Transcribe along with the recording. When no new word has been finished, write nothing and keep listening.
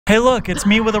Hey look, it's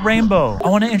me with a rainbow. I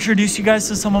want to introduce you guys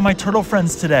to some of my turtle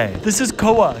friends today. This is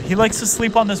Koa. He likes to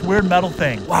sleep on this weird metal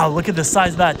thing. Wow, look at the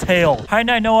size of that tail. Hi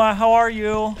Nainoa, how are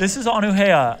you? This is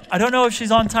Anuhea. I don't know if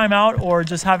she's on timeout or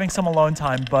just having some alone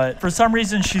time, but for some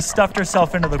reason she stuffed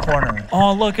herself into the corner.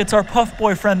 Oh look, it's our puff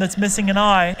boyfriend that's missing an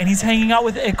eye, and he's hanging out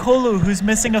with Ekolu, who's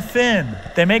missing a fin.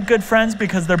 They make good friends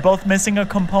because they're both missing a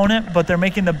component, but they're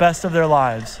making the best of their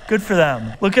lives. Good for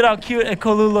them. Look at how cute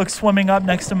Ekolu looks swimming up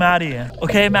next to Maddie.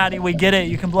 Okay, Maddie, we get it.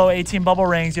 You can blow 18 bubble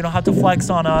rings. You don't have to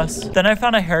flex on us. Then I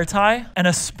found a hair tie and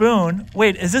a spoon.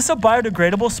 Wait, is this a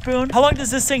biodegradable spoon? How long does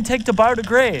this thing take to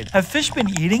biodegrade? Have fish been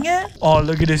eating it? Oh,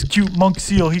 look at this cute monk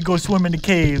seal. He goes swim in the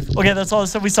cave. Okay, that's all the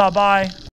stuff we saw. Bye.